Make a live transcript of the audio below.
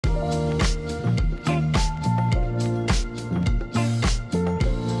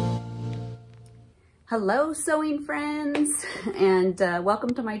Hello sewing friends, and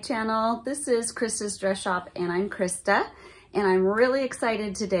welcome to my channel. This is Christa's Dress Shop and I'm Christa, and I'm really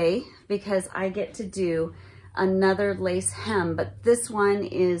excited today because I get to do another lace hem, but this one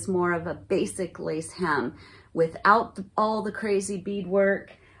is more of a basic lace hem without all the crazy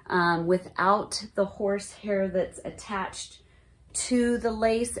beadwork, without the horsehair that's attached to the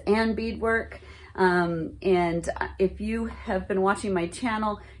lace and beadwork. And if you have been watching my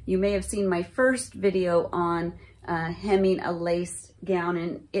channel, you may have seen my first video on hemming a lace gown,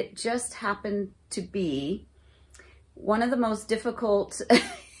 and it just happened to be one of the most difficult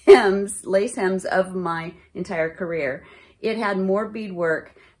lace hems of my entire career. It had more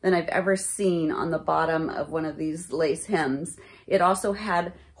beadwork than I've ever seen on the bottom of one of these lace hems. It also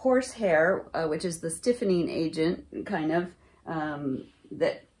had horsehair, which is the stiffening agent, kind of,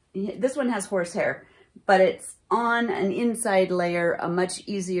 this one has horsehair, but it's on an inside layer, a much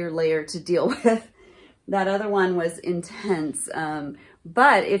easier layer to deal with. That other one was intense.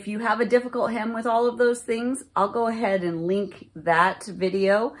 But if you have a difficult hem with all of those things, I'll go ahead and link that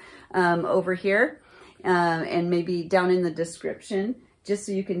video over here and maybe down in the description, just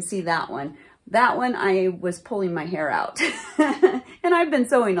so you can see that one. That one, I was pulling my hair out. And I've been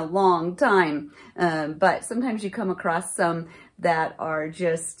sewing a long time, but sometimes you come across some that are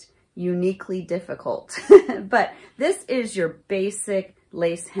just uniquely difficult. But this is your basic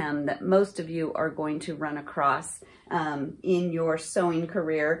lace hem that most of you are going to run across in your sewing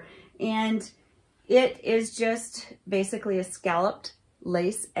career. And it is just basically a scalloped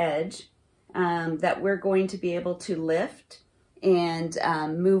lace edge that we're going to be able to lift and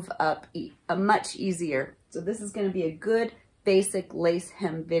move up much easier. So this is going to be a good basic lace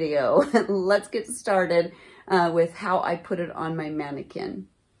hem video. Let's get started with how I put it on my mannequin.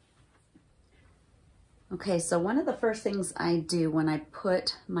 Okay, so one of the first things I do when I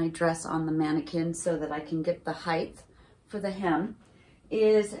put my dress on the mannequin so that I can get the height for the hem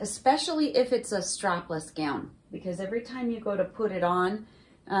is, especially if it's a strapless gown, because every time you go to put it on,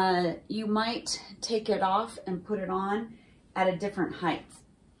 you might take it off and put it on at a different height.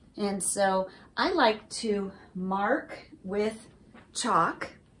 And so I like to mark with chalk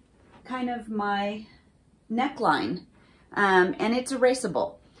kind of my neckline, and it's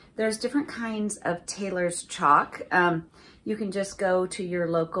erasable. There's different kinds of tailor's chalk. You can just go to your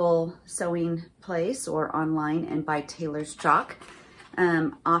local sewing place or online and buy tailor's chalk.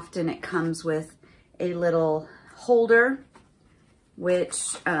 Often it comes with a little holder,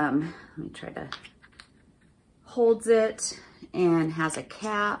 which, let me try to, holds it and has a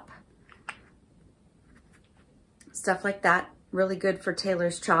cap. Stuff like that, really good for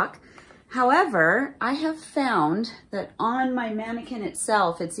tailor's chalk. However, I have found that on my mannequin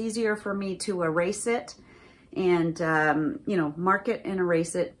itself, it's easier for me to erase it and, you know, mark it and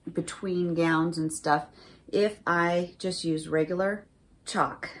erase it between gowns and stuff if I just use regular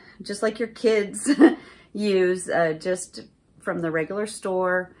chalk, just like your kids use just from the regular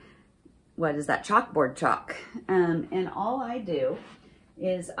store. What is that? Chalkboard chalk. And all I do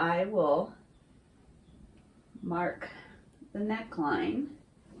is I will mark the neckline.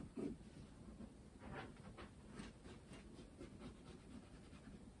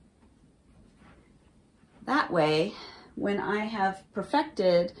 That way, when I have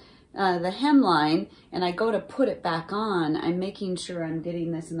perfected the hemline and I go to put it back on, I'm making sure I'm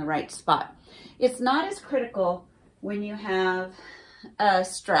getting this in the right spot. It's not as critical when you have a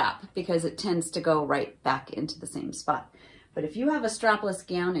strap because it tends to go right back into the same spot. But if you have a strapless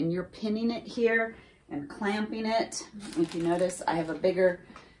gown and you're pinning it here and clamping it, if you notice, I have a bigger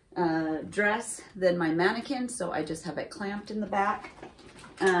dress than my mannequin, so I just have it clamped in the back.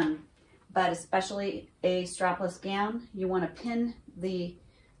 But especially a strapless gown, you want to pin the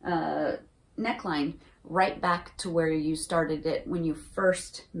neckline right back to where you started it when you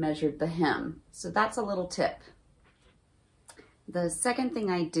first measured the hem. So that's a little tip. The second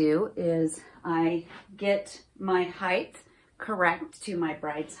thing I do is I get my height correct to my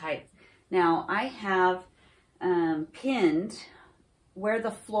bride's height. Now I have pinned where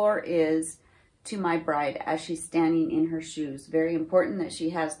the floor is to my bride as she's standing in her shoes. Very important that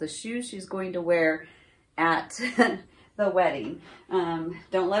she has the shoes she's going to wear at the wedding.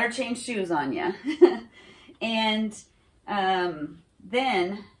 Don't let her change shoes on you. And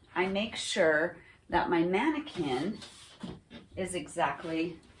then I make sure that my mannequin is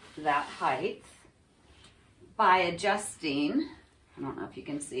exactly that height by adjusting, I don't know if you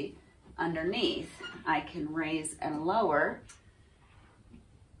can see, underneath. I can raise and lower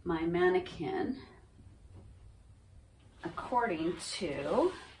my mannequin according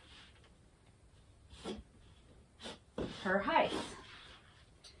to her height.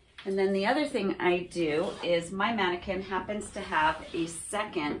 And then the other thing I do is my mannequin happens to have a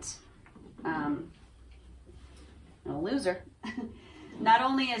second, a loser. Not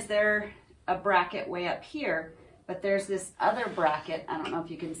only is there a bracket way up here, but there's this other bracket, I don't know if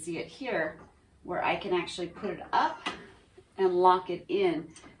you can see it here, where I can actually put it up and lock it in.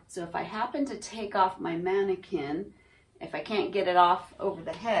 So if I happen to take off my mannequin, if I can't get it off over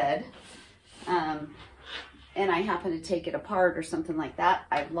the head, and I happen to take it apart or something like that,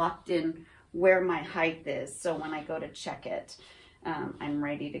 I've locked in where my height is. So when I go to check it, I'm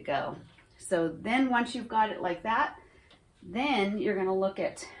ready to go. So then once you've got it like that, then you're gonna look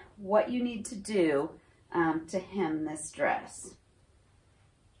at what you need to do to hem this dress.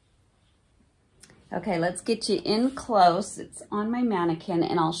 Okay, let's get you in close. It's on my mannequin,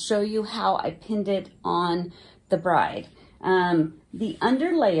 and I'll show you how I pinned it on the bride. The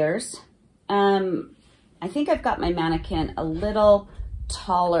under layers, I think I've got my mannequin a little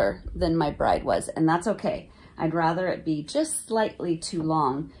taller than my bride was, and that's okay. I'd rather it be just slightly too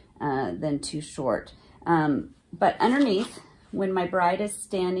long than too short. But underneath, when my bride is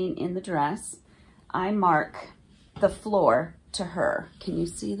standing in the dress, I mark the floor to her. Can you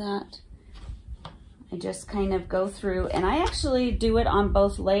see that? I just kind of go through, and I actually do it on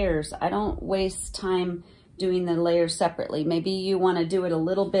both layers. I don't waste time doing the layers separately. Maybe you want to do it a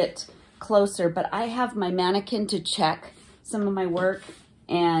little bit closer, but I have my mannequin to check some of my work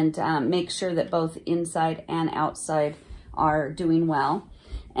and make sure that both inside and outside are doing well.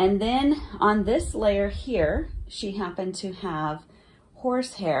 And then on this layer here, she happened to have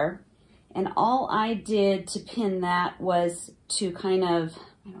horsehair, and all I did to pin that was to kind of,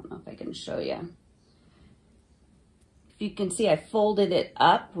 I don't know if I can show you. If you can see, I folded it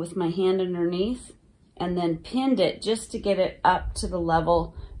up with my hand underneath and then pinned it just to get it up to the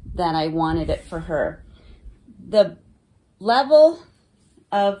level that I wanted it for her. The level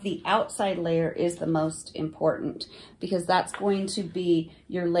of the outside layer is the most important because that's going to be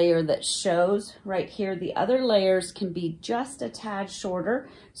your layer that shows right here. The other layers can be just a tad shorter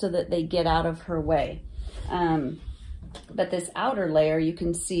so that they get out of her way. But this outer layer, you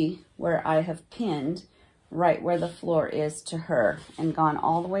can see where I have pinned right where the floor is to her and gone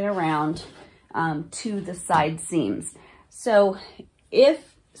all the way around to the side seams. So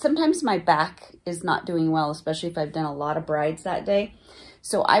if sometimes my back is not doing well, especially if I've done a lot of brides that day,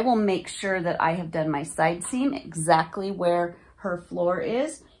 so I will make sure that I have done my side seam exactly where her floor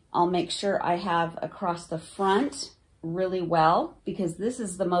is. I'll make sure I have across the front really well because this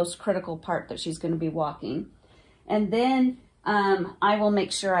is the most critical part that she's going to be walking. And then I will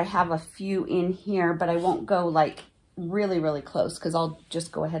make sure I have a few in here, but I won't go like really, really close because I'll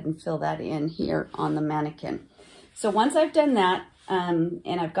just go ahead and fill that in here on the mannequin. So once I've done that and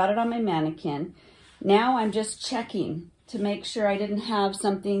I've got it on my mannequin, now I'm just checking to make sure I didn't have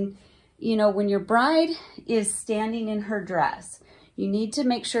something. You know, when your bride is standing in her dress, you need to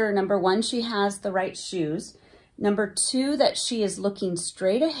make sure, number one, she has the right shoes. Number two, that she is looking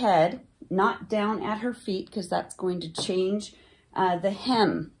straight ahead, not down at her feet, because that's going to change the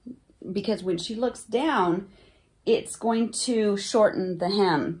hem. Because when she looks down, it's going to shorten the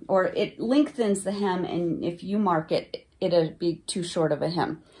hem, or it lengthens the hem, and if you mark it, it'll be too short of a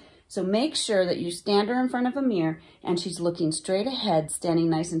hem. So make sure that you stand her in front of a mirror and she's looking straight ahead, standing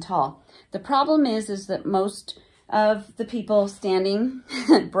nice and tall. The problem is that most of the people standing,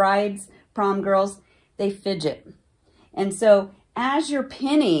 brides, prom girls, they fidget. And so as you're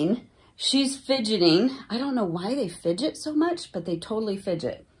pinning, she's fidgeting. I don't know why they fidget so much, but they totally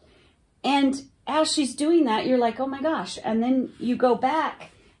fidget. And as she's doing that, you're like, oh my gosh. And then you go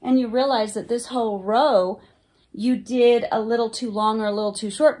back and you realize that this whole row, you did a little too long or a little too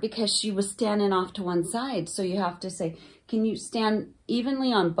short because she was standing off to one side. So you have to say, can you stand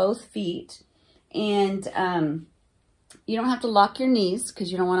evenly on both feet? And you don't have to lock your knees because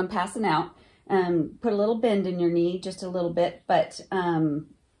you don't want them passing out. Put a little bend in your knee, just a little bit, but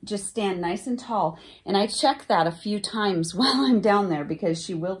just stand nice and tall. And I check that a few times while I'm down there because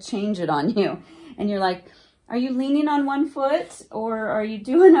she will change it on you. And you're like, are you leaning on one foot or are you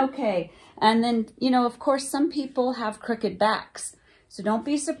doing okay? And then, you know, of course, some people have crooked backs. So don't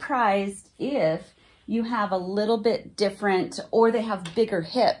be surprised if you have a little bit different, or they have bigger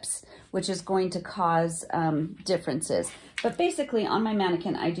hips, which is going to cause differences. But basically on my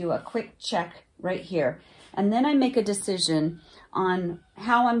mannequin, I do a quick check right here. And then I make a decision on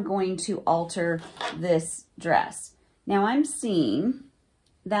how I'm going to alter this dress. Now I'm seeing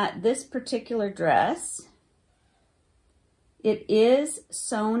that this particular dress, it is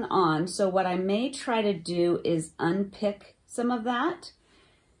sewn on, so what I may try to do is unpick some of that.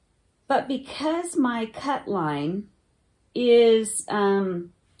 But because my cut line is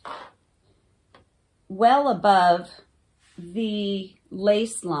well above the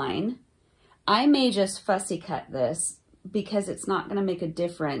lace line. I may just fussy cut this because it's not going to make a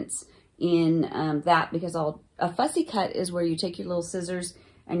difference in that, because a fussy cut is where you take your little scissors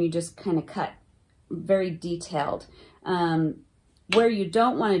and you just kind of cut very detailed. Where you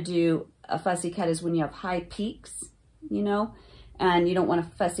don't want to do a fussy cut is when you have high peaks, you know, and you don't want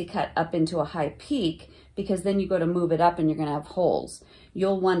to fussy cut up into a high peak, because then you go to move it up and you're going to have holes.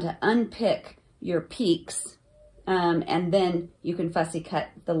 You'll want to unpick your peaks, and then you can fussy cut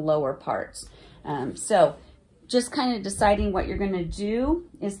the lower parts. So just kind of deciding what you're going to do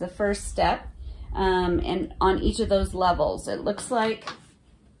is the first step. And on each of those levels, it looks like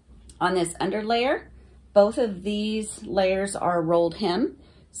on this under layer, both of these layers are rolled hem.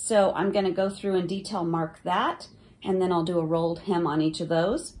 So I'm going to go through and detail mark that, and then I'll do a rolled hem on each of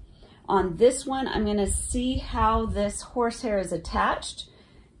those. On this one, I'm going to see how this horsehair is attached,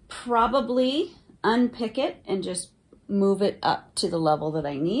 probably unpick it and just move it up to the level that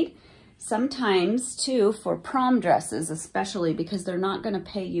I need. Sometimes too, for prom dresses, especially because they're not going to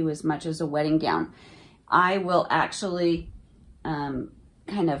pay you as much as a wedding gown, I will actually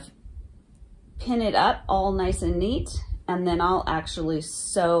kind of pin it up all nice and neat, and then I'll actually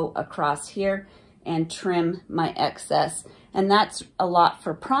sew across here and trim my excess. And that's a lot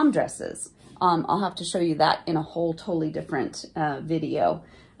for prom dresses. I'll have to show you that in a whole totally different video.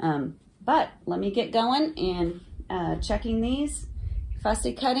 But let me get going and checking these,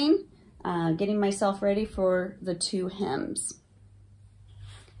 fussy cutting, getting myself ready for the 2 hems.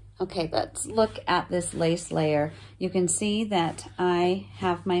 Okay, let's look at this lace layer. You can see that I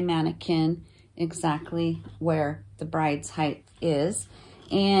have my mannequin exactly where the bride's height is,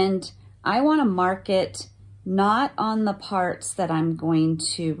 and I want to mark it not on the parts that I'm going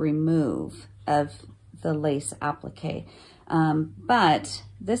to remove of the lace applique, but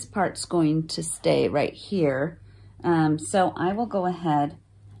this part's going to stay right here. So I will go ahead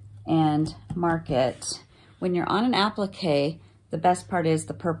and mark it. When you're on an applique, the best part is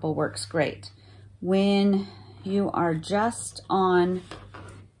the purple works great. When you are just on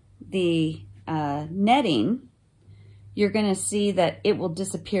the netting, you're going to see that it will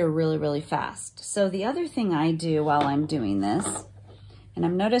disappear really, really fast. So the other thing I do while I'm doing this, and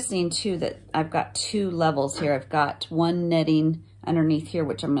I'm noticing too that I've got 2 levels here. I've got one netting underneath here,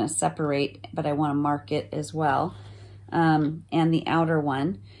 which I'm going to separate, but I want to mark it as well. And the outer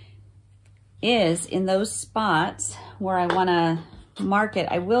one is in those spots where I want to mark it.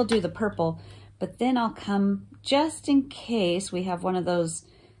 I will do the purple, but then I'll come, just in case we have one of those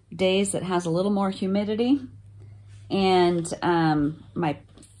days that has a little more humidity, and my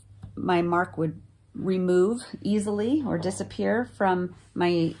mark would remove easily or disappear from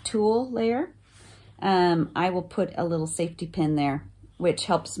my tulle layer, I will put a little safety pin there, which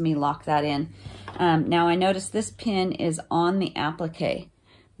helps me lock that in. Now I notice this pin is on the applique.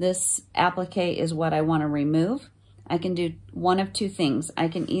 This applique is what I want to remove. I can do one of 2 things. I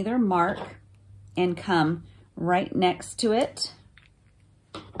can either mark and come right next to it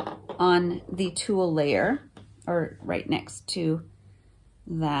on the tulle layer, or right next to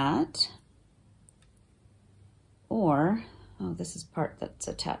that, or, oh, this is part that's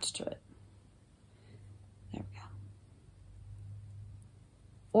attached to it. There we go.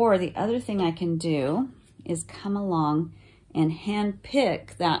 Or the other thing I can do is come along and hand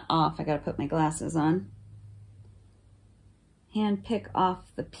pick that off. I got to put my glasses on. Hand pick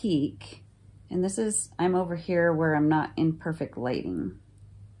off the peak. And this is, I'm over here where I'm not in perfect lighting.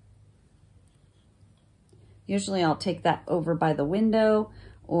 Usually I'll take that over by the window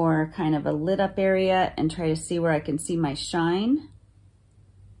or kind of a lit up area and try to see where I can see my shine.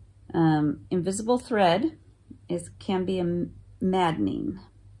 Invisible thread can be maddening,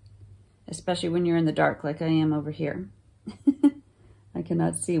 especially when you're in the dark like I am over here. I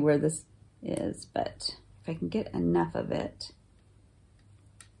cannot see where this is, but if I can get enough of it,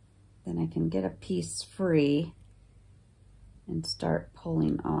 then I can get a piece free and start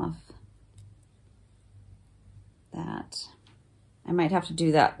pulling off that. I might have to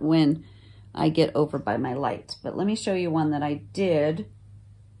do that when I get over by my light, but let me show you one that I did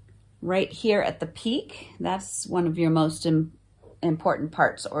right here at the peak. That's one of your most important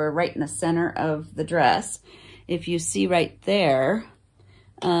parts, or right in the center of the dress. If you see right there,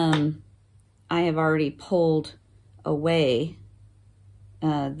 I have already pulled away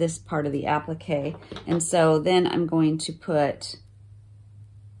this part of the applique, and so then I'm going to put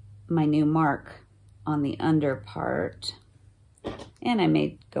my new mark on the under part, and I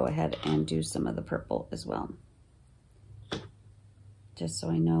may go ahead and do some of the purple as well, just so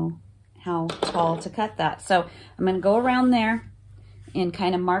I know how tall to cut that. So I'm going to go around there and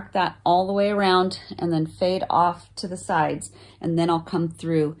kind of mark that all the way around and then fade off to the sides, and then I'll come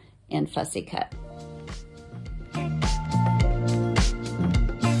through and fussy cut.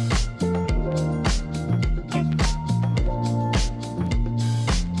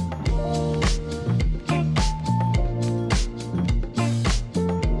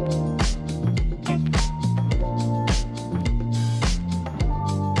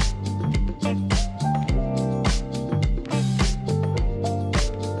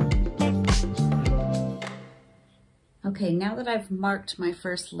 Okay, now that I've marked my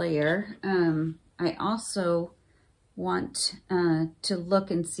first layer, I also want to look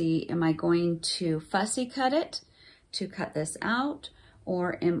and see, am I going to fussy cut it to cut this out,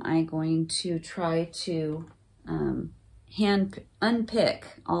 or am I going to try to unpick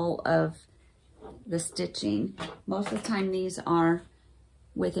all of the stitching? Most of the time these are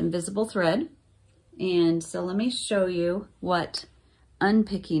with invisible thread, and so let me show you what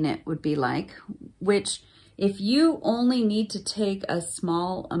unpicking it would be like, which if you only need to take a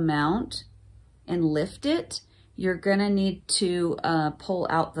small amount and lift it, you're gonna need to pull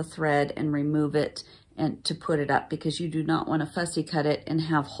out the thread and remove it and to put it up, because you do not want to fussy cut it and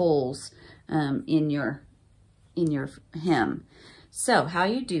have holes in your hem. So how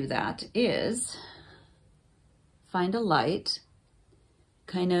you do that is find a light,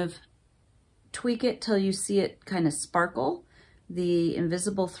 kind of tweak it till you see it kind of sparkle. The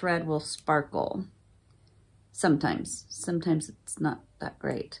invisible thread will sparkle. Sometimes it's not that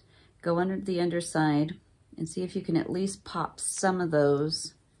great. Go under the underside and see if you can at least pop some of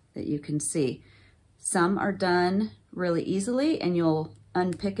those that you can see. Some are done really easily and you'll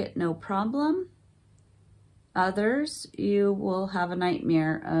unpick it no problem. Others, you will have a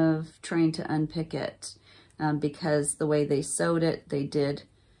nightmare of trying to unpick it because the way they sewed it, they did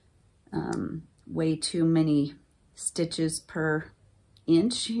way too many stitches per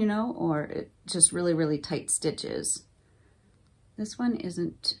inch, you know, or just really, really tight stitches. This one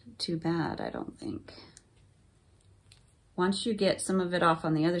isn't too bad, I don't think. Once you get some of it off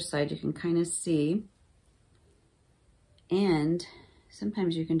on the other side, you can kind of see, and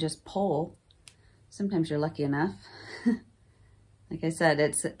sometimes you can just pull. Sometimes you're lucky enough. Like I said,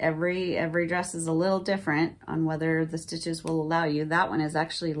 it's every dress is a little different on whether the stitches will allow you. That one is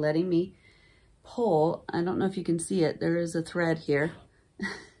actually letting me pull. I don't know if you can see it. There is a thread here.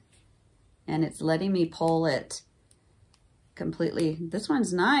 And it's letting me pull it completely. This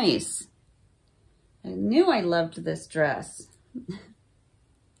one's nice. I knew I loved this dress.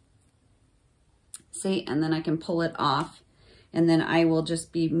 See, and then I can pull it off, and then I will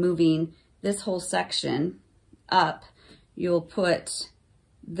just be moving this whole section up. You'll put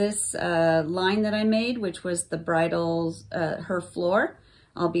this line that I made, which was the bridal's, her floor.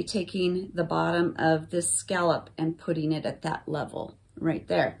 I'll be taking the bottom of this scallop and putting it at that level right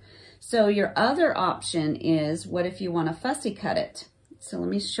there. So your other option is, what if you want to fussy cut it? So let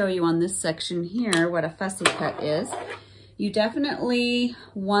me show you on this section here what a fussy cut is. You definitely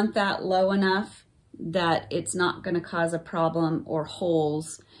want that low enough that it's not going to cause a problem or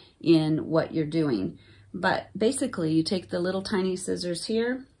holes in what you're doing. But basically you take the little tiny scissors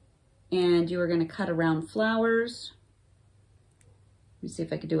here and you are going to cut around flowers. Let me see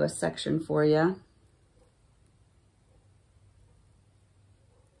if I could do a section for you.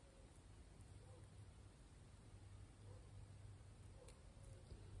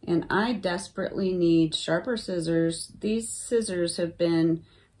 And I desperately need sharper scissors. These scissors have been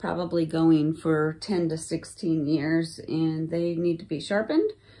probably going for 10 to 16 years and they need to be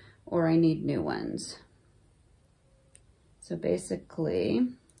sharpened, or I need new ones. So basically,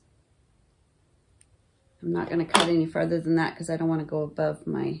 I'm not going to cut any farther than that because I don't want to go above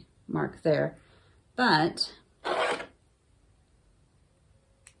my mark there. But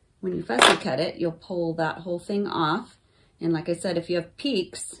when you fussy cut it, you'll pull that whole thing off. And like I said, if you have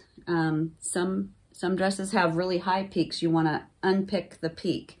peaks, some dresses have really high peaks. You want to unpick the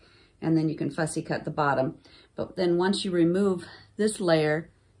peak and then you can fussy cut the bottom. But then once you remove this layer,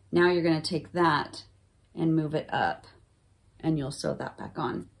 now you're going to take that and move it up and you'll sew that back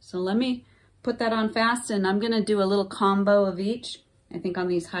on. So let me put that on fast, and I'm going to do a little combo of each. I think on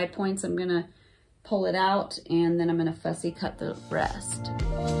these high points, I'm going to pull it out and then I'm going to fussy cut the rest.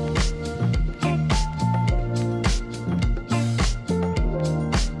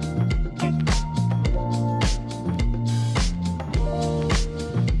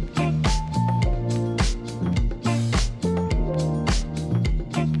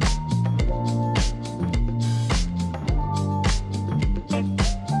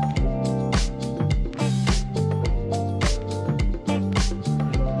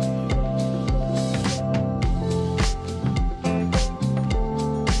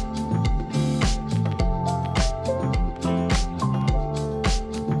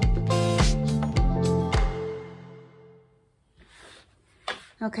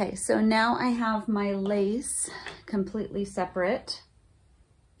 Okay, so now I have my lace completely separate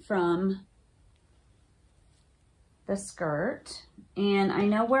from the skirt, and I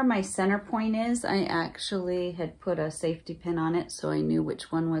know where my center point is. I actually had put a safety pin on it so I knew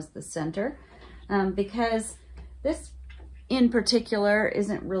which one was the center, because this in particular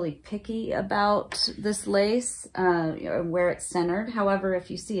isn't really picky about this lace, where it's centered. However, if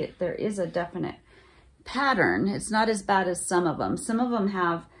you see it, there is a definite pattern. It's not as bad as some of them. Some of them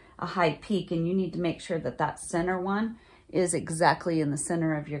have a high peak, and you need to make sure that that center one is exactly in the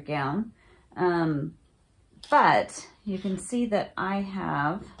center of your gown. But you can see that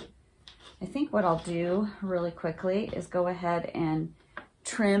I think what I'll do really quickly is go ahead and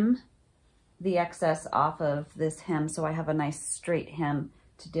trim the excess off of this hem so I have a nice straight hem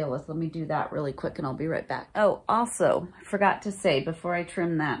to deal with. Let me do that really quick and I'll be right back. Oh, also, I forgot to say before I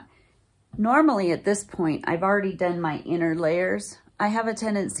trim that, normally at this point, I've already done my inner layers. I have a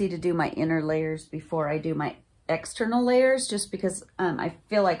tendency to do my inner layers before I do my external layers, just because I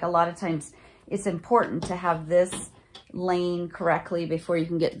feel like a lot of times it's important to have this laying correctly before you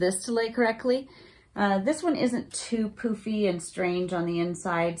can get this to lay correctly. This one isn't too poofy and strange on the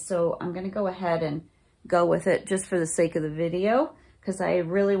inside, so I'm going to go ahead and go with it just for the sake of the video, because I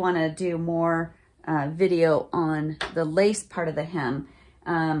really want to do more video on the lace part of the hem.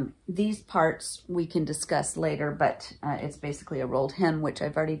 These parts we can discuss later, but it's basically a rolled hem, which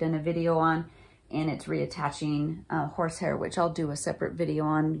I've already done a video on, and it's reattaching horsehair, which I'll do a separate video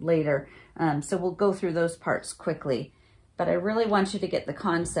on later. So we'll go through those parts quickly. But I really want you to get the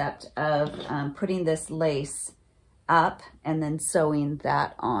concept of putting this lace up and then sewing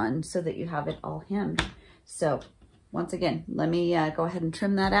that on so that you have it all hemmed. So once again, let me go ahead and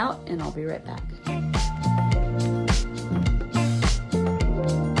trim that out and I'll be right back.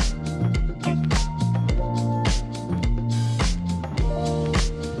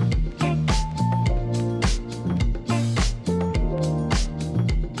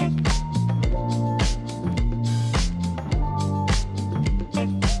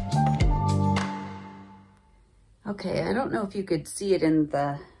 Okay, I don't know if you could see it in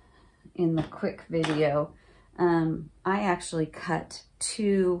the quick video. I actually cut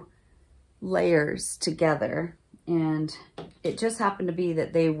 2 layers together, and it just happened to be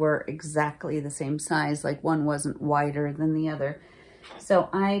that they were exactly the same size, like one wasn't wider than the other. So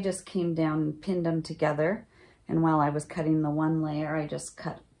I just came down and pinned them together, and while I was cutting the 1 layer, I just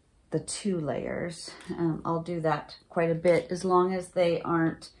cut the 2 layers. I'll do that quite a bit as long as they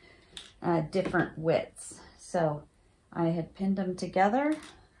aren't different widths. So I had pinned them together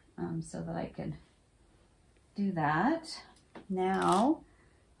so that I could do that. Now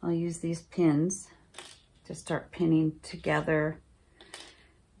I'll use these pins to start pinning together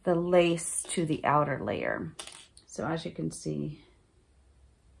the lace to the outer layer. So as you can see,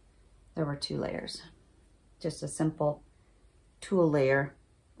 there were 2 layers. Just a simple tulle layer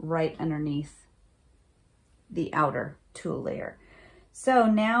right underneath the outer tulle layer. So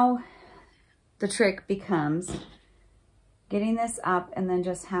now the trick becomes getting this up and then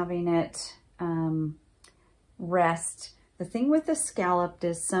just having it rest. The thing with the scalloped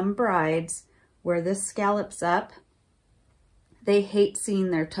is some brides, where this scallops up, they hate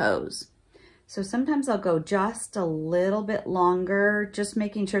seeing their toes. So sometimes I'll go just a little bit longer, just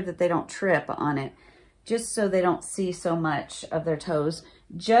making sure that they don't trip on it, just so they don't see so much of their toes.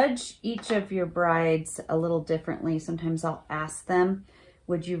 Judge each of your brides a little differently. Sometimes I'll ask them,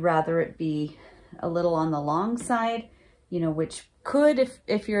 would you rather it be a little on the long side, you know, which could,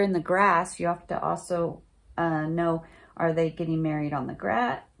 if you're in the grass, you have to also know, are they getting married on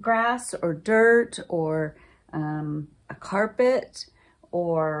the grass or dirt or a carpet,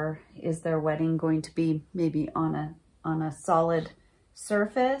 or is their wedding going to be maybe on a solid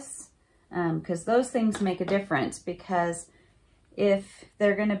surface? Because those things make a difference, because if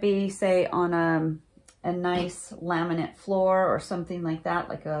they're going to be, say, on a nice laminate floor or something like that,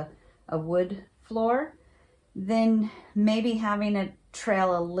 like a wood floor, then maybe having a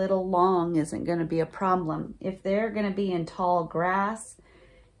trail a little long isn't going to be a problem. If they're going to be in tall grass,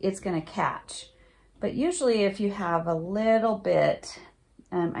 it's going to catch. But usually if you have a little bit,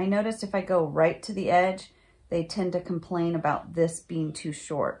 I noticed if I go right to the edge, they tend to complain about this being too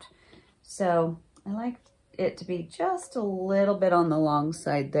short. So I like it to be just a little bit on the long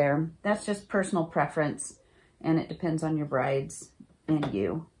side there. That's just personal preference, and it depends on your brides and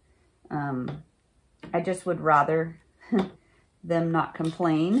you. I just would rather them not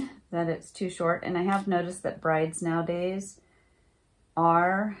complain that it's too short. And I have noticed that brides nowadays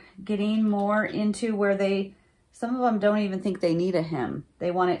are getting more into where some of them don't even think they need a hem. They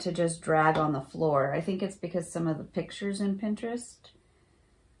want it to just drag on the floor. I think it's because some of the pictures in Pinterest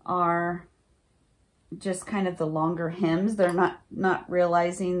are just kind of the longer hems. They're not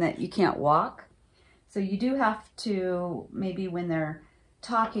realizing that you can't walk. So you do have to, maybe when they're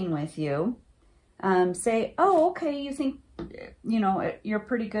talking with you, say, oh, okay, you think, you know, you're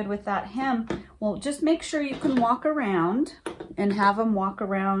pretty good with that hem. Well, just make sure you can walk around and have them walk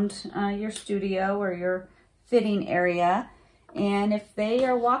around your studio or your fitting area. And if they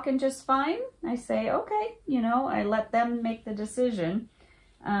are walking just fine, I say, okay, you know, I let them make the decision.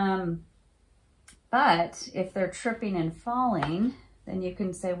 But if they're tripping and falling, then you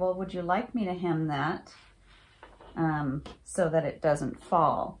can say, well, would you like me to hem that so that it doesn't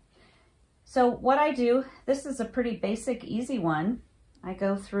fall? So what I do, this is a pretty basic, easy one. I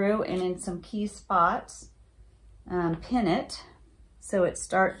go through and in some key spots, pin it so it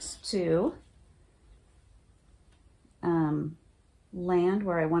starts to land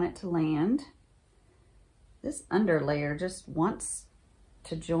where I want it to land. This under layer just wants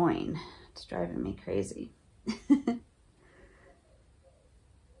to join. It's driving me crazy.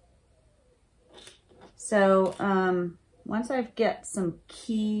 So once I get some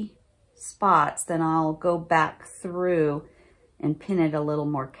key spots, then I'll go back through and pin it a little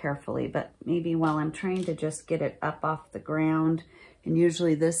more carefully. But maybe while I'm trying to just get it up off the ground, and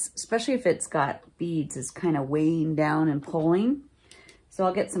usually this, especially if it's got beads, is kind of weighing down and pulling. So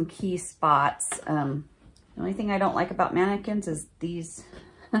I'll get some key spots. The only thing I don't like about mannequins is these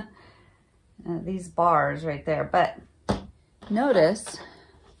these bars right there. But notice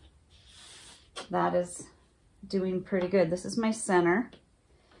that is doing pretty good. This is my center.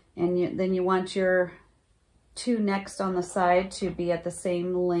 And then you want your two next on the side to be at the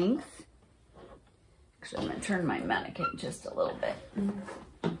same length. Actually, I'm going to turn my mannequin just a little bit.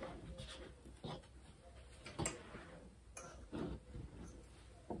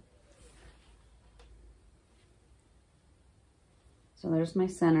 So there's my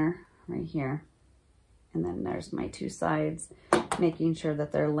center right here. And then there's my two sides, making sure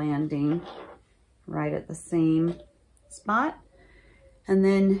that they're landing right at the same spot. And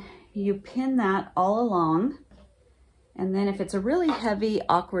then you pin that all along. And then if it's a really heavy,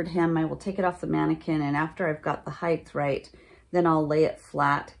 awkward hem, I will take it off the mannequin. And after I've got the height right, then I'll lay it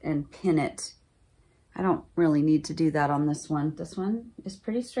flat and pin it. I don't really need to do that on this one. This one is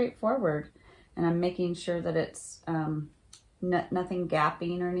pretty straightforward. And I'm making sure that it's nothing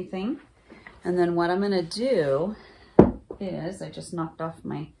gapping or anything. And then what I'm going to do is, I just knocked off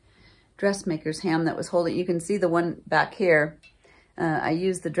my dressmaker's ham that was holding. You can see the one back here. I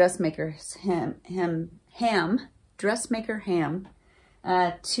used the dressmaker's dressmaker ham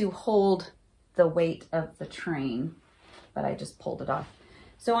to hold the weight of the train, but I just pulled it off.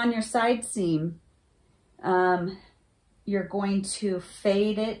 So on your side seam, you're going to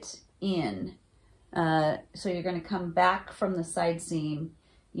fade it in. So you're going to come back from the side seam,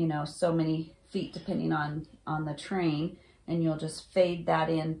 you know, so many feet depending on the train, and you'll just fade that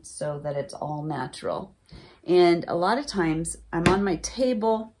in so that it's all natural. And a lot of times I'm on my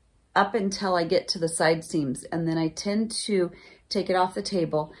table up until I get to the side seams, and then I tend to take it off the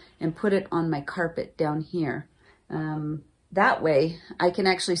table and put it on my carpet down here. That way I can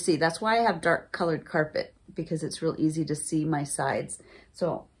actually see. That's why I have dark colored carpet, because it's real easy to see my sides.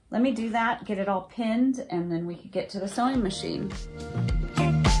 So let me do that, get it all pinned, and then we can get to the sewing machine.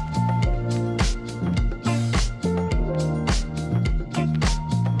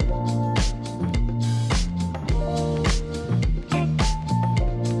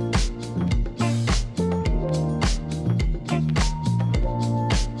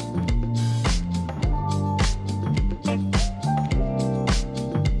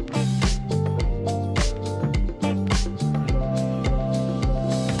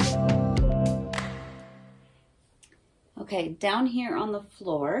 Okay, down here on the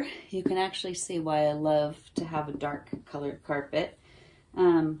floor, you can actually see why I love to have a dark colored carpet.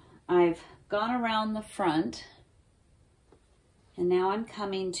 I've gone around the front, and now I'm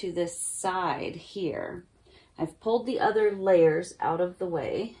coming to this side here. I've pulled the other layers out of the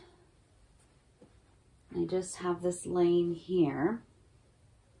way. I just have this laying here.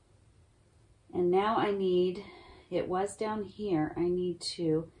 And now I need, it was down here, I need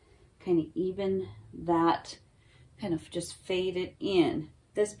to kind of even that, kind of just fade it in.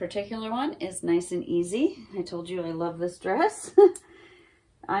 This particular one is nice and easy. I told you I love this dress.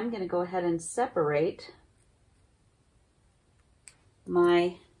 I'm going to go ahead and separate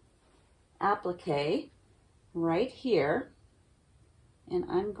my applique right here, and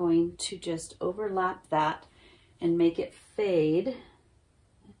I'm going to just overlap that and make it fade.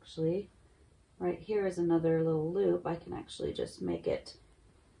 Actually, right here is another little loop. I can actually just make it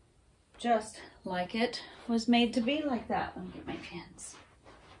just like it was made to be, like that. Let me get my pins.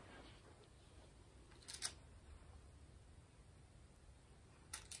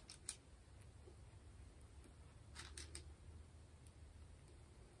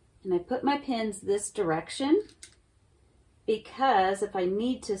 And I put my pins this direction because if I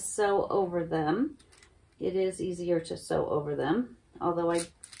need to sew over them, it is easier to sew over them. Although I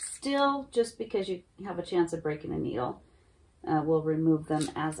still, just because you have a chance of breaking a needle, will remove them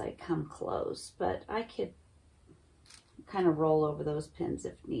as I come close. But I could kind of roll over those pins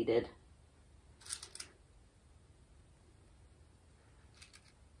if needed.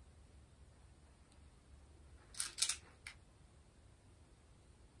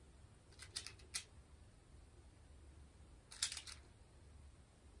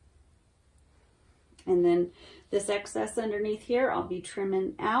 And then this excess underneath here, I'll be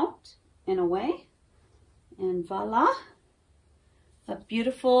trimming out and away. And voila, a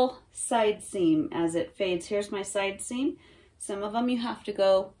beautiful side seam as it fades. Here's my side seam. Some of them you have to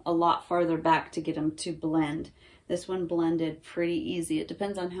go a lot farther back to get them to blend. This one blended pretty easy. It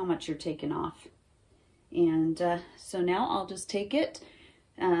depends on how much you're taking off. And so now I'll just take it,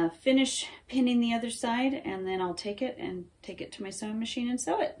 finish pinning the other side, and then I'll take it to my sewing machine and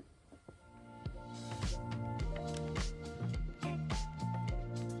sew it.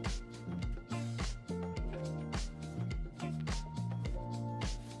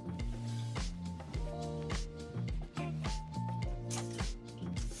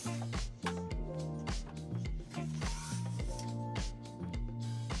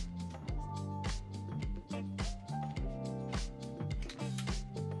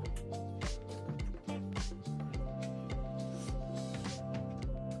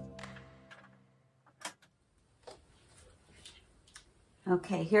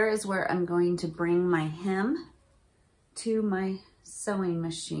 Okay, here is where I'm going to bring my hem to my sewing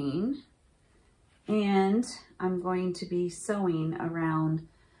machine, and I'm going to be sewing around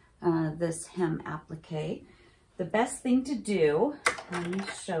this hem applique. The best thing to do, let me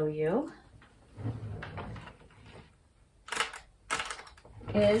show you,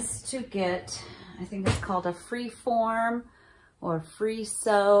 is to get, I think it's called a free form or free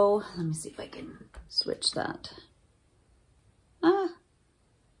sew. Let me see if I can switch that.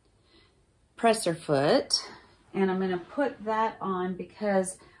 Presser foot, and I'm going to put that on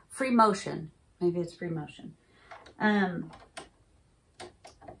because free motion, maybe it's free motion.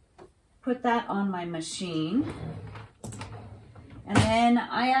 Put that on my machine, and then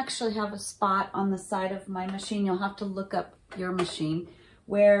I actually have a spot on the side of my machine. You'll have to look up your machine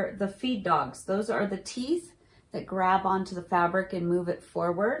where the feed dogs, those are the teeth that grab onto the fabric and move it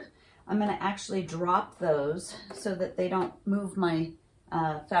forward. I'm going to actually drop those so that they don't move my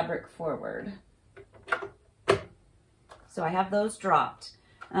fabric forward. So I have those dropped,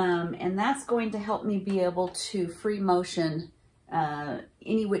 and that's going to help me be able to free motion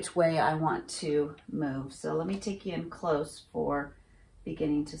any which way I want to move. So let me take you in close for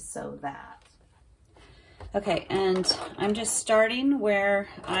beginning to sew that. Okay, and I'm just starting where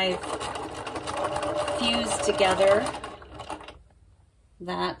I've fused together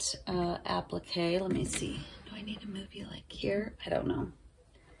that applique. Let me see, do I need to move you like here? I don't know.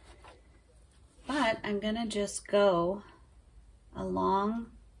 But I'm gonna just go along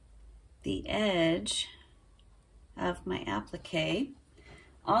the edge of my applique.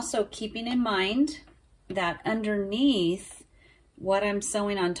 Also keeping in mind that underneath what I'm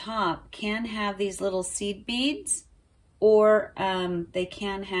sewing on top can have these little seed beads, or they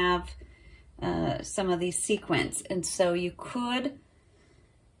can have some of these sequins. And so you could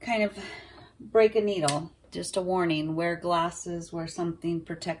kind of break a needle. Just a warning, wear glasses, wear something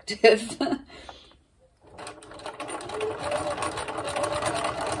protective.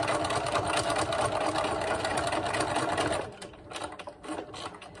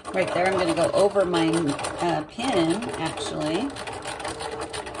 Right there, I'm going to go over my pin, actually.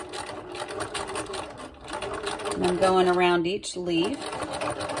 And I'm going around each leaf.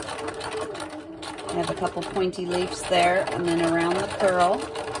 I have a couple pointy leaves there, and then around the curl.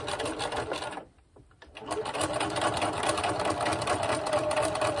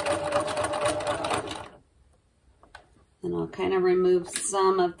 And I'll kind of remove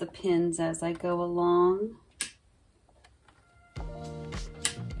some of the pins as I go along.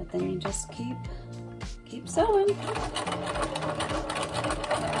 But then you just keep sewing.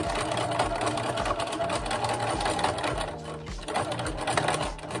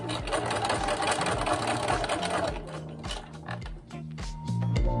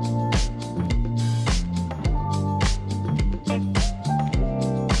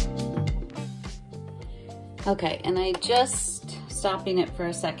 Okay, and I just, stopping it for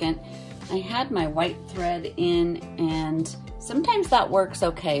a second, I had my white thread in, and sometimes that works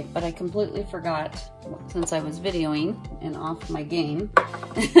okay, but I completely forgot, since I was videoing and off my game,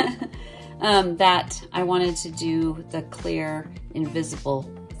 that I wanted to do the clear invisible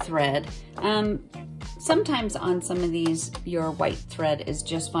thread. Sometimes on some of these, your white thread is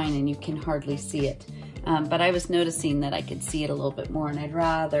just fine and you can hardly see it. But I was noticing that I could see it a little bit more, and I'd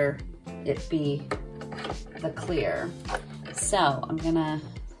rather it be the clear. So I'm gonna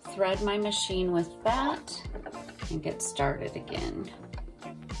thread my machine with that and get started again.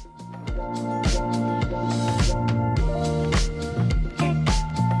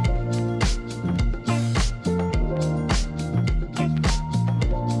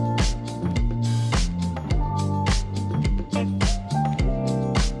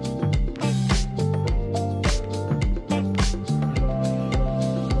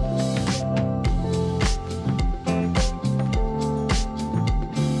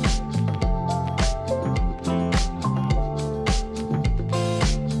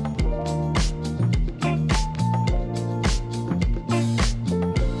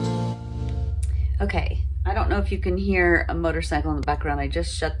 Okay, I don't know if you can hear a motorcycle in the background. I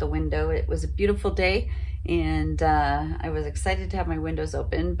just shut the window. It was a beautiful day, and I was excited to have my windows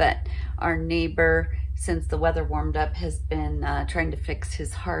open, but our neighbor, since the weather warmed up, has been trying to fix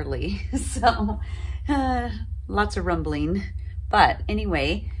his Harley. So lots of rumbling. But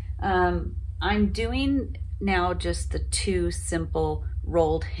anyway, I'm doing now just the 2 simple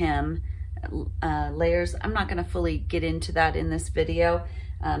rolled hem layers. I'm not gonna fully get into that in this video.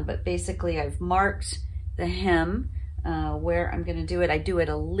 But basically I've marked the hem where I'm gonna do it. I do it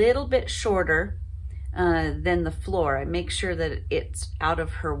a little bit shorter than the floor. I make sure that it's out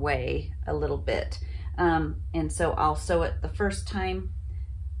of her way a little bit. And so I'll sew it the first time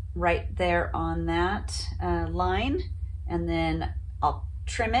right there on that line, and then I'll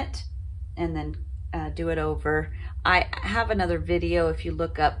trim it and then do it over. I have another video. If you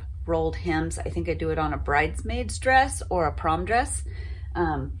look up rolled hems, I think I do it on a bridesmaid's dress or a prom dress.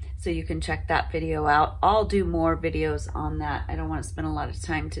 So you can check that video out. I'll do more videos on that. I don't want to spend a lot of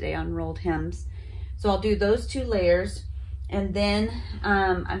time today on rolled hems. So I'll do those 2 layers, and then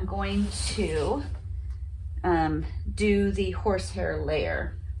I'm going to do the horsehair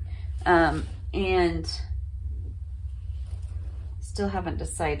layer. And still haven't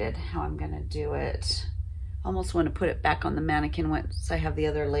decided how I'm gonna do it. Almost want to put it back on the mannequin once I have the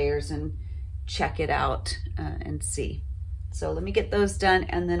other layers and check it out and see. So let me get those done,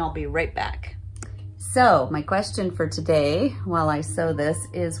 and then I'll be right back. So my question for today while I sew this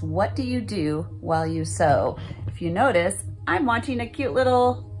is, what do you do while you sew? If you notice, I'm watching a cute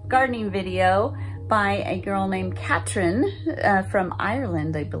little gardening video by a girl named Katrin from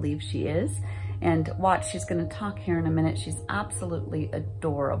Ireland, I believe she is. And watch, she's gonna talk here in a minute. She's absolutely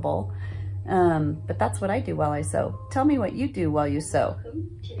adorable. But that's what I do while I sew. Tell me what you do while you sew.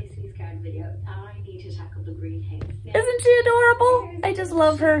 Welcome to this week's garden video. I need to tackle the greenhouse. Isn't she adorable? I just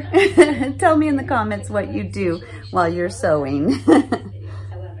love her. Tell me in the comments what you do while you're sewing.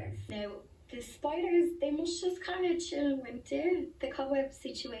 However, now the spiders, they must just kind of chill in winter. The cobweb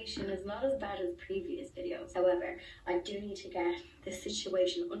situation is not as bad as previous videos. However, I do need to get this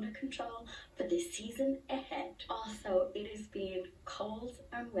situation under control for the season ahead. Also, it is being cold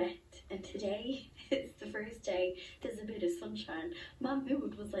and wet, and today is the first day there's a bit of sunshine. My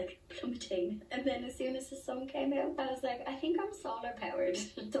mood was like plummeting, and then as soon as the sun came out, I was like, I think I'm solar powered.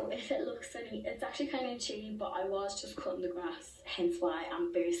 So if it looks sunny, it's actually kind of chilly, but I was just cutting the grass, hence why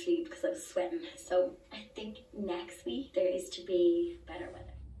I'm bare asleep, because I was sweating. So I think next week there is to be better weather.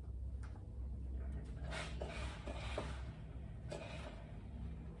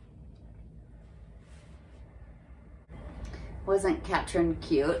 Wasn't Katrin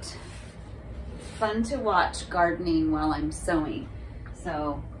cute? Fun to watch gardening while I'm sewing.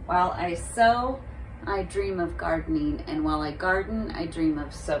 So while I sew, I dream of gardening, and while I garden, I dream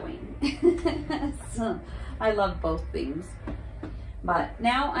of sewing. So I love both things. But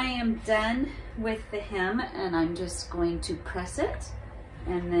now I am done with the hem, and I'm just going to press it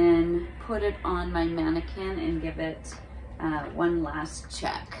and then put it on my mannequin and give it one last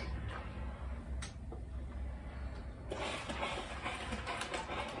check.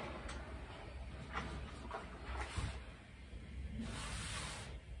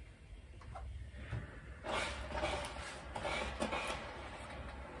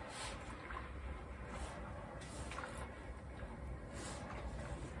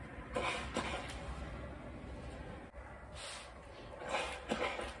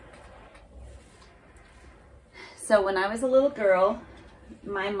 So when I was a little girl,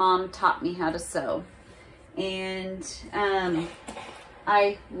 my mom taught me how to sew, and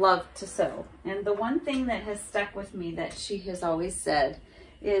I love to sew. And the one thing that has stuck with me that she has always said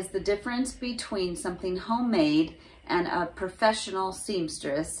is the difference between something homemade and a professional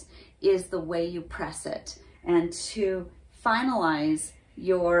seamstress is the way you press it. And to finalize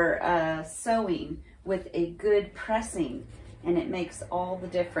your sewing with a good pressing, and it makes all the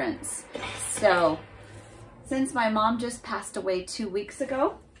difference. So since my mom just passed away 2 weeks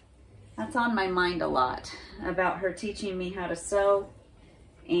ago, that's on my mind a lot, about her teaching me how to sew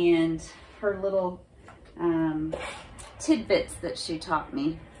and her little tidbits that she taught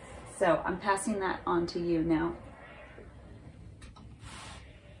me. So I'm passing that on to you now.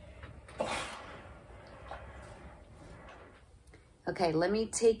 Okay, let me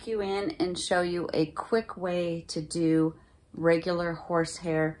take you in and show you a quick way to do regular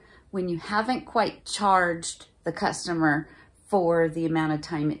horsehair when you haven't quite charged the customer for the amount of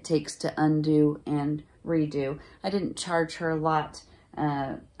time it takes to undo and redo. I didn't charge her a lot.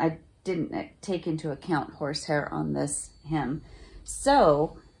 I didn't take into account horsehair on this hem.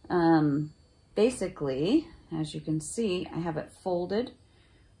 So basically, as you can see, I have it folded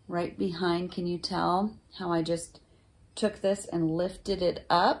right behind. Can you tell how I just took this and lifted it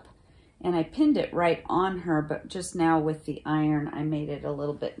up? And I pinned it right on her, but just now with the iron, I made it a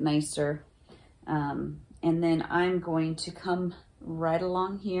little bit nicer. And then I'm going to come right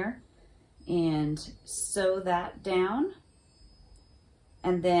along here and sew that down.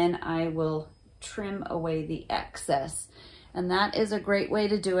 And then I will trim away the excess. And that is a great way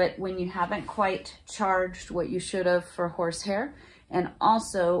to do it when you haven't quite charged what you should have for horsehair. And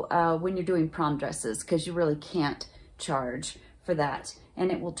also when you're doing prom dresses, because you really can't charge for that.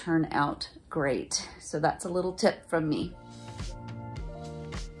 And it will turn out great. So that's a little tip from me.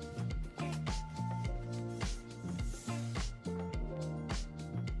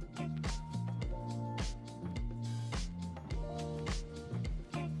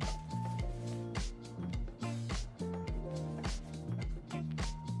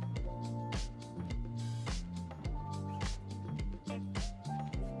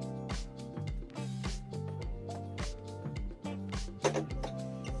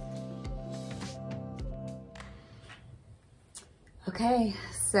 Okay,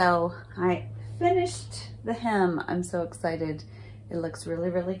 so I finished the hem. I'm so excited. It looks really,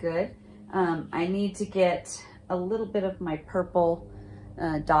 really good. I need to get a little bit of my purple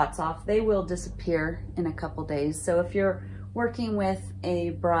dots off. They will disappear in a couple days. So if you're working with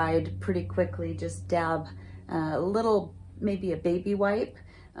a bride pretty quickly, just dab a little, maybe a baby wipe,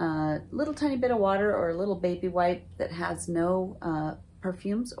 little tiny bit of water or a little baby wipe that has no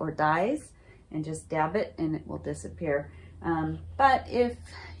perfumes or dyes, and just dab it and it will disappear. But if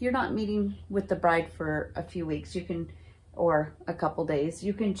you're not meeting with the bride for a few weeks, you can, or a couple days,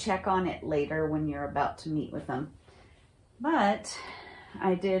 you can check on it later when you're about to meet with them. But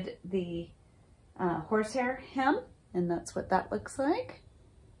I did the horsehair hem, and that's what that looks like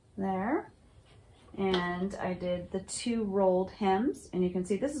there. And I did the 2 rolled hems, and you can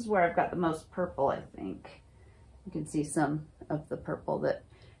see this is where I've got the most purple, I think. You can see some of the purple that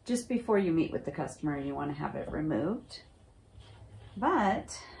just before you meet with the customer, you want to have it removed.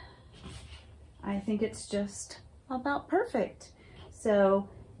 But I think it's just about perfect. So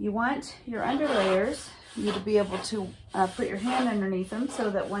you want your underlayers, you to be able to put your hand underneath them so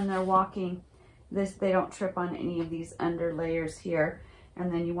that when they're walking, they don't trip on any of these underlayers here.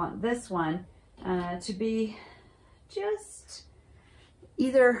 And then you want this one to be just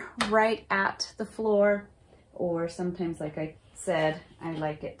either right at the floor, or sometimes, like I said, I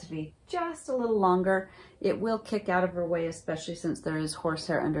like it to be just a little longer. It will kick out of her way, especially since there is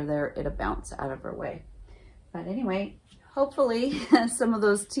horsehair under there. It'll bounce out of her way. But anyway, hopefully some of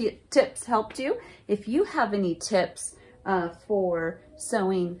those tips helped you. If you have any tips for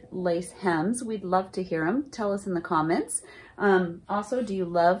sewing lace hems, we'd love to hear them. Tell us in the comments. Also, do you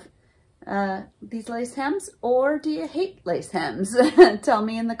love these lace hems, or do you hate lace hems? Tell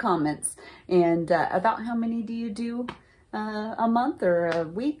me in the comments. And about how many do you do a month or a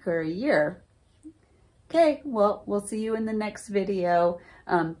week or a year? Okay, well, we'll see you in the next video.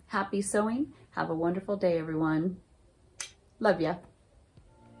 Happy sewing. Have a wonderful day, everyone. Love ya.